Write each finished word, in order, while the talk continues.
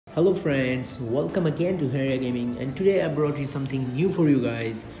Hello friends, welcome again to Harrier Gaming, and today I brought you something new for you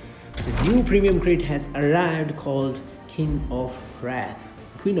guys. The new premium crate has arrived called Queen of Wrath,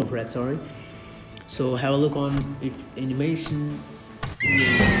 sorry. So have a look on its animation.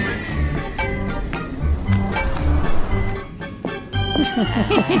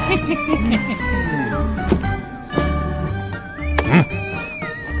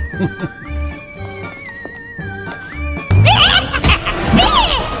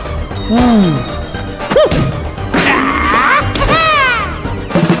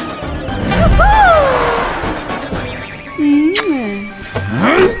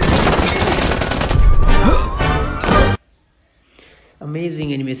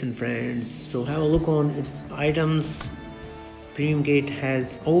 Amazing animation friends. So have a look on its items. Premium Crate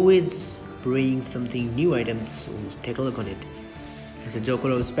has always bring something new items, so take a look on it. It's a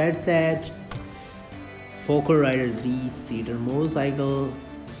Joker of Spad set, Poker Rider 3-seater motorcycle,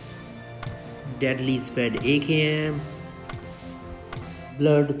 Deadly Spad AKM,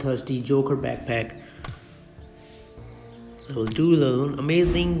 Bloodthirsty Joker backpack, level 2, level 1,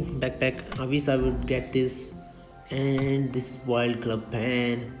 amazing backpack. I wish I would get this. And this Wild Club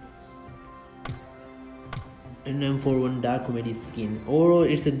pen and M41 Dark Comedy skin. Overall,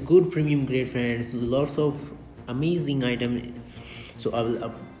 it's a good premium grade, friends. Lots of amazing items. So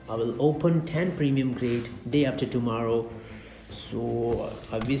I will open 10 premium grade day after tomorrow. So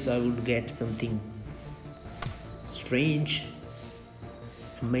I wish I would get something strange,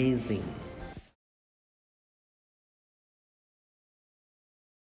 amazing.